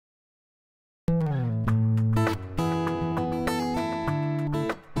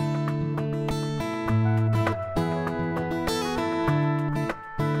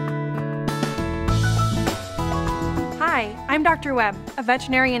I'm Dr. Webb, a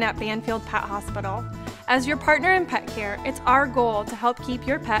veterinarian at Banfield Pet Hospital. As your partner in pet care, it's our goal to help keep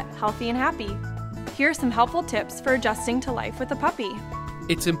your pet healthy and happy. Here are some helpful tips for adjusting to life with a puppy.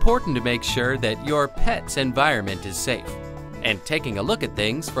 It's important to make sure that your pet's environment is safe, and taking a look at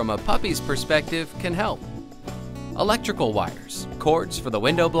things from a puppy's perspective can help. Electrical wires, cords for the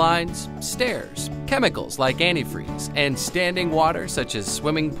window blinds, stairs, chemicals like antifreeze, and standing water such as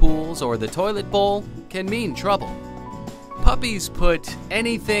swimming pools or the toilet bowl can mean trouble. Puppies put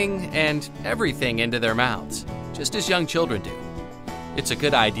anything and everything into their mouths, just as young children do. It's a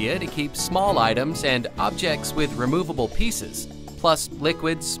good idea to keep small items and objects with removable pieces, plus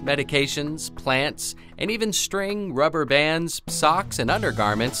liquids, medications, plants, and even string, rubber bands, socks, and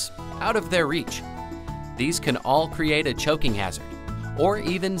undergarments out of their reach. These can all create a choking hazard, or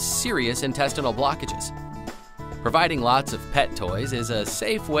even serious intestinal blockages. Providing lots of pet toys is a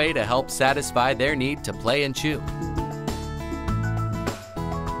safe way to help satisfy their need to play and chew.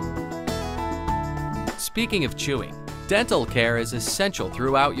 Speaking of chewing, dental care is essential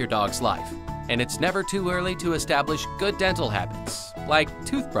throughout your dog's life, and it's never too early to establish good dental habits, like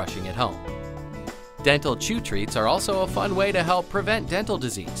toothbrushing at home. Dental chew treats are also a fun way to help prevent dental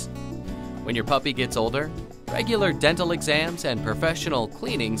disease. When your puppy gets older, regular dental exams and professional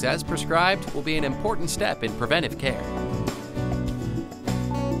cleanings as prescribed will be an important step in preventive care.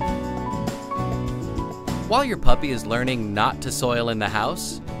 While your puppy is learning not to soil in the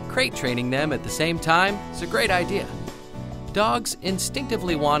house, crate training them at the same time is a great idea. Dogs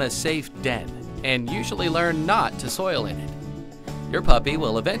instinctively want a safe den and usually learn not to soil in it. Your puppy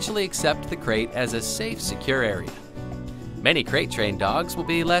will eventually accept the crate as a safe, secure area. Many crate-trained dogs will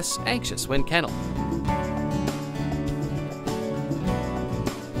be less anxious when kenneled.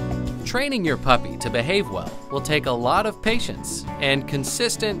 Training your puppy to behave well will take a lot of patience and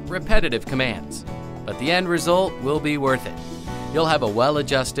consistent, repetitive commands, but the end result will be worth it. You'll have a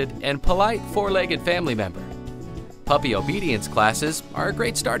well-adjusted and polite four-legged family member. Puppy obedience classes are a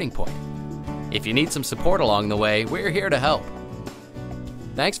great starting point. If you need some support along the way, we're here to help.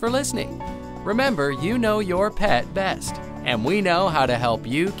 Thanks for listening. Remember, you know your pet best, and we know how to help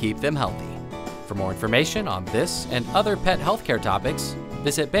you keep them healthy. For more information on this and other pet healthcare topics,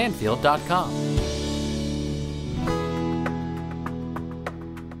 visit Banfield.com.